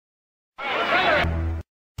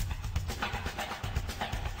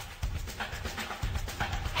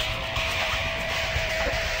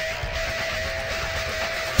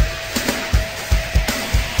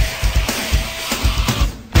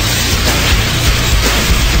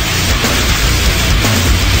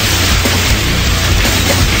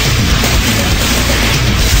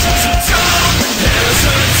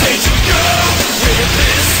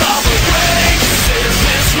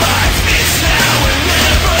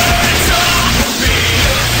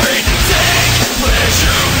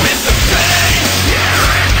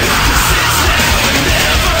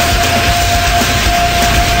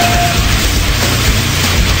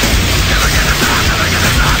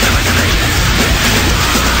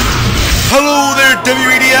Hello there,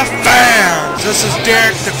 WEDF fans! This is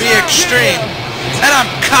Derek, the V Extreme, and I'm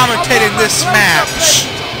commentating this match.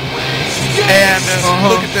 And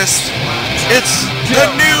look at this. It's the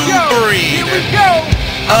new breed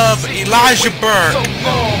of Elijah Burke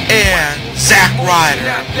and Zack Ryder.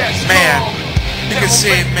 Man, you can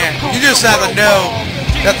see, man, you just have to know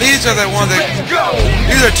that these are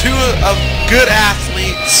these are two of good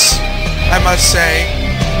athletes, I must say.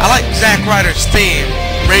 I like Zack Ryder's theme.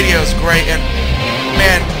 Radio's great, and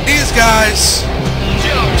man, these guys,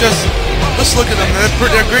 let's look at them.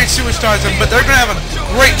 They're great superstars, but they're gonna have a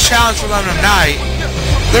great challenge for them tonight.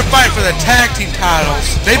 They're fighting for the tag team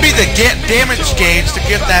titles. They beat the damage gauge to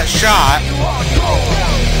get that shot,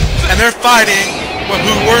 and they're fighting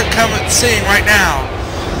who we're seeing right now.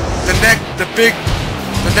 The next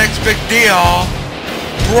big deal: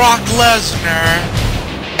 Brock Lesnar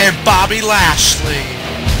and Bobby Lashley.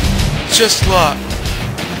 Just look.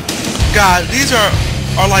 God, these are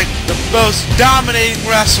like the most dominating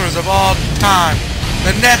wrestlers of all time.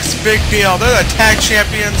 The next big deal, they're the tag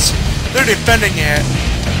champions. They're defending it.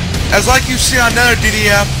 As like you see on another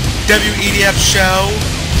WEDF show,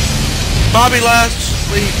 Bobby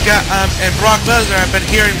Lashley and Brock Lesnar have been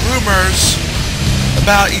hearing rumors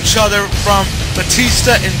about each other from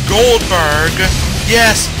Batista and Goldberg.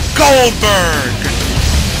 Yes, Goldberg!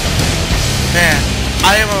 Man,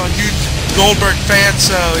 I am a huge Goldberg fan,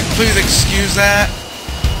 so please excuse that.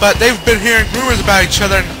 But they've been hearing rumors about each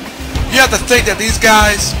other, and you have to think that these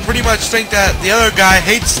guys pretty much think that the other guy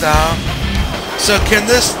hates them. So can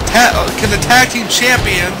the tag team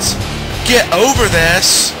champions get over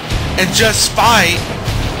this and just fight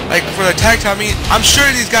like for the tag team? I mean, I'm sure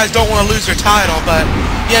these guys don't want to lose their title, but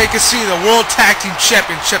yeah, you can see the World Tag Team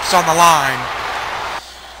Championships on the line.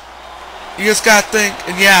 You just gotta think,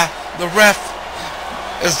 and yeah, the ref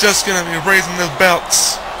is just gonna be raising those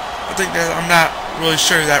belts. I think that I'm not really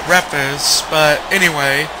sure who that ref is, but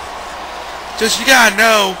anyway, you gotta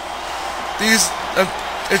know these.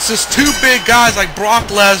 It's just two big guys like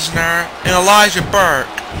Brock Lesnar and Elijah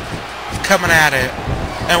Burke coming at it,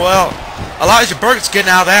 and well, Elijah Burke's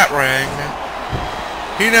getting out of that ring.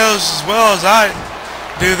 He knows as well as I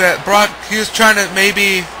do that Brock. He was trying to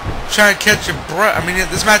catch a breath. I mean,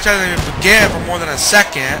 this match hasn't even began for more than a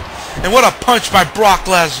second. And what a punch by Brock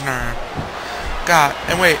Lesnar. God,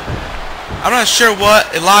 and wait. I'm not sure what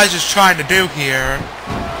Elijah's trying to do here.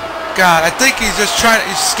 God, I think he's just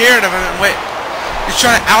he's scared of him. And wait, he's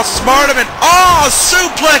trying to outsmart him. And oh,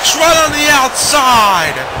 suplex right on the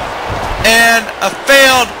outside. And a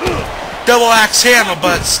failed double axe handle,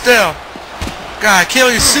 but still. God, I can't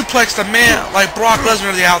believe he suplexed a man like Brock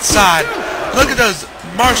Lesnar to the outside. Look at those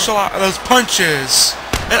those punches.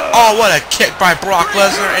 And oh, what a kick by Brock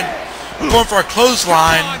Lesnar. And going for a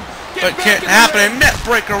clothesline, but can't happen. A net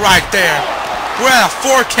breaker right there. We're at a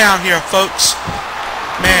 4 count here, folks.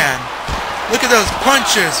 Man, look at those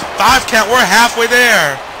punches. 5 count. We're halfway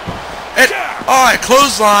there. And oh, a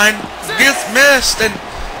clothesline gets missed. And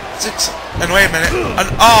 6. And wait a minute. And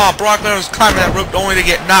oh, Brock Lesnar was climbing that rope only to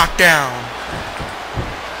get knocked down.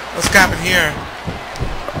 What's happening here?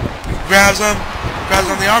 He grabs him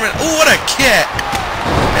on the arm, and oh, what a kick!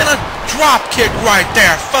 And a drop kick right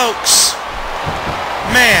there, folks.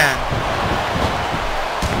 Man.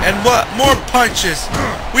 And what more punches?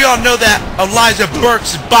 We all know that Elijah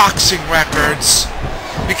Burke's boxing records.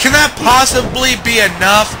 But can that possibly be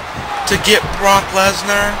enough to get Brock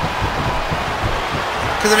Lesnar?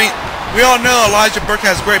 Because I mean, we all know Elijah Burke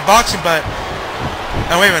has great boxing, but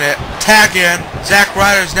wait a minute. Tag in. Zack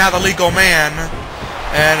Ryder is now the legal man.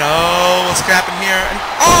 And oh, what's happening here? And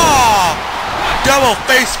oh! Double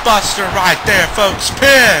face buster right there, folks.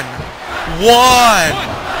 Pin. 1,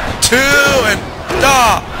 2, and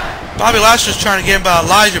Bobby Lashley's trying to get him, but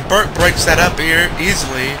Elijah Burke breaks that up here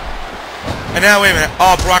easily. And now, wait a minute.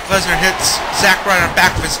 Oh, Brock Lesnar hits Zack Ryder on the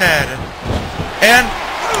back of his head. And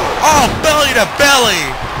oh, belly to belly.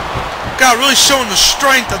 God, really showing the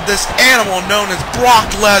strength of this animal known as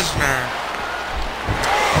Brock Lesnar.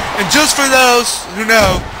 And just for those who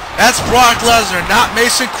know, that's Brock Lesnar, not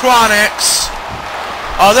Mason Chronix.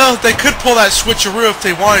 Although they could pull that switcheroo if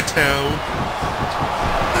they wanted to.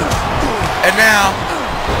 And now,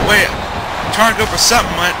 wait, trying to go for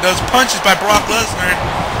something. Those punches by Brock Lesnar.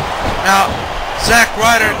 Now, Zack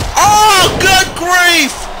Ryder. Oh, good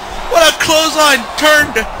grief! What a clothesline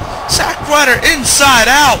turned Zack Ryder inside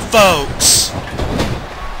out, folks.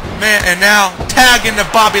 Man, and now tagging to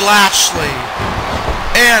Bobby Lashley.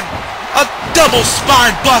 And a double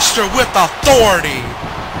spine buster with authority.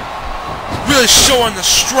 Really showing the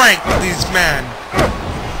strength of these men.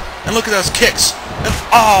 And look at those kicks. And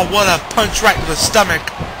oh, what a punch right to the stomach.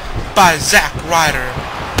 by Zack Ryder.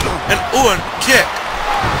 And ooh, and kick.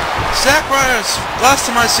 Zack Ryder, last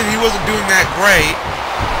time I seen he wasn't doing that great,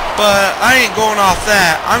 but I ain't going off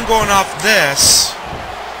that. I'm going off this.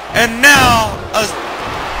 And now a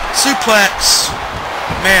suplex,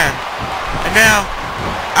 man. And now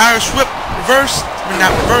Irish whip reverse, I mean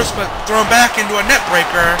not reverse, but thrown back into a net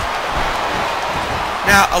breaker.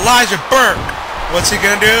 Now Burke, what's he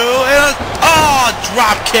gonna do? Oh,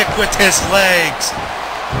 drop kick with his legs.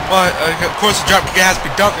 Well, of course the drop kick has to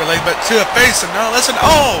be dunked with legs, but to the face. And now listen,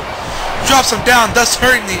 oh, drops him down, thus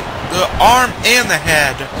hurting the arm and the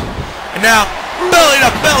head. And now belly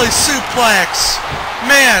to belly suplex.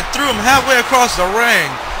 Man, threw him halfway across the ring.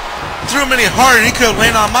 Threw him any harder, he could have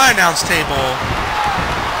landed on my announce table.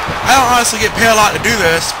 I don't honestly get paid a lot to do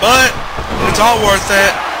this, but it's all worth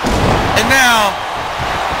it. And now,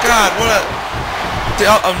 God,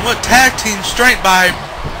 what tag team strength by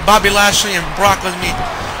Bobby Lashley and Brock Lesnar.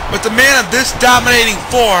 With the man of this dominating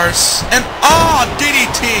force, and oh,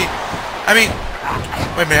 DDT. I mean,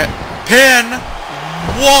 wait a minute. Pin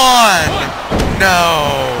 1.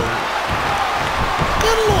 No.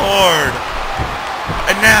 Good Lord.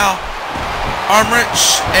 And now, arm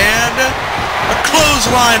wrench and a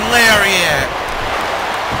clothesline lariat.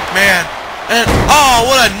 Man. And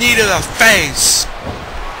oh, what a knee to the face.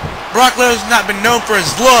 Brock Lesnar's not been known for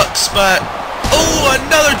his looks, but oh,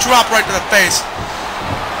 another drop right to the face.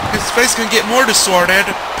 His face can get more distorted.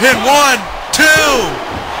 Pin 1, 2.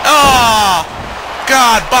 Oh,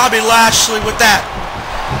 God, Bobby Lashley with that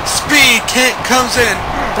speed comes in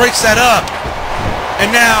and breaks that up.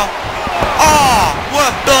 And now, oh,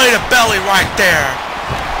 what a belly to belly right there.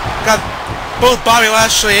 Got both Bobby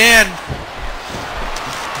Lashley and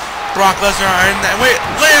Brock Lesnar are in that. Wait,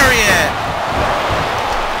 lariat.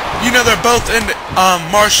 You know they're both in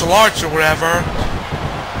martial arts or whatever.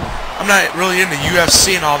 I'm not really into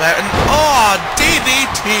UFC and all that. And oh,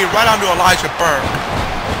 DDT right onto Burke.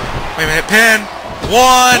 Wait a minute, pin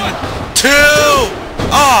 1, 2.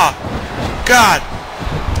 Oh, God.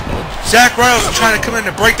 Zack Ryder was trying to come in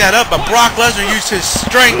to break that up, but Brock Lesnar used his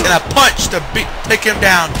strength and a punch to take him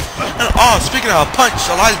down. And oh, speaking of a punch,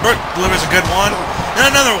 Burke delivers a good one and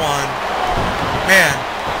another one. Man,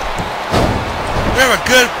 we have a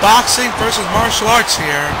good boxing versus martial arts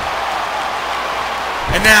here.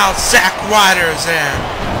 And now Zack Ryder is in.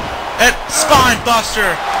 And spine buster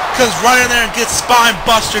comes right in there and gets spine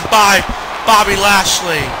busted by Bobby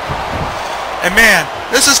Lashley. And man,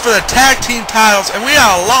 this is for the tag team titles, and we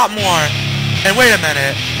got a lot more. And wait a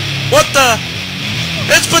minute. What the?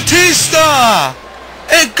 It's Batista!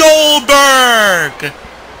 And Goldberg!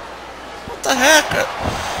 What the heck?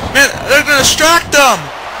 Man, they're gonna distract them!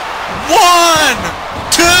 1,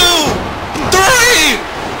 2,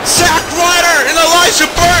 3! Zack Ryder and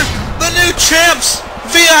Burke, the new champs,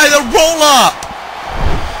 via the roll-up!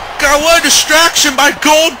 God, what a distraction by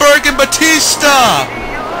Goldberg and Batista!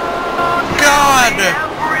 God,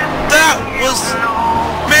 that was,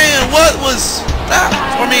 man, what was that?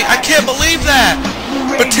 I mean, I can't believe that.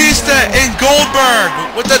 Batista and Goldberg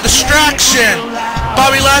with the distraction.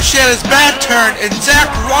 Bobby Lashley had his back turned, and Zack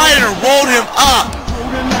Ryder rolled him up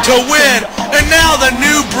to win. And now the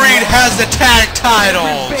new breed has the tag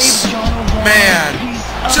titles. Man,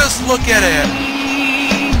 just look at it.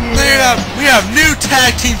 We have new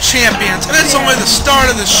tag team champions, and it's only the start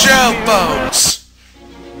of the show, folks.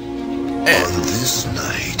 On this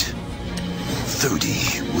night,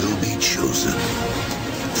 30 will be chosen.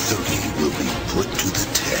 30 will be put to the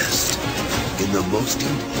test in the most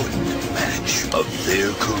important match of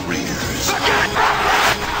their careers.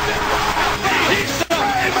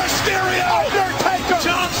 Rey Mysterio! Undertaker!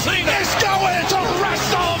 John Cena is going to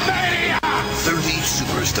WrestleMania! 30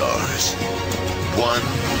 superstars. One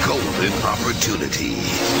golden opportunity.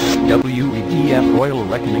 WEDF Royal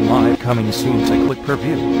Reckoning Live coming soon to click per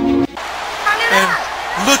view. And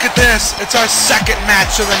look at this, it's our second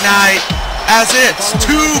match of the night, as it's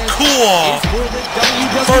Too Cool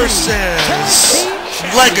versus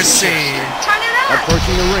Legacy.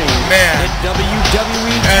 Approaching the ring, man,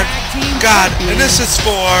 and God, and this is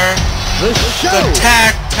for the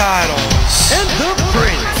tag titles. And the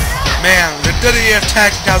Prince. Man, the WWF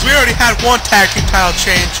tag team titles. We already had one tag team title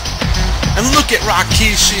change. And look at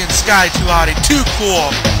Rikishi and Sky 2 Too Cool.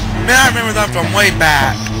 Man, I remember them from way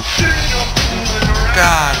back.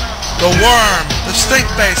 God, the worm, the stink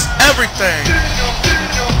face, everything.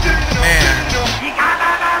 Man,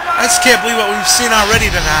 I just can't believe what we've seen already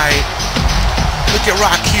tonight. Look at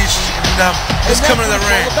Rikishi and just coming to the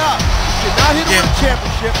ring.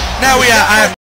 Now we have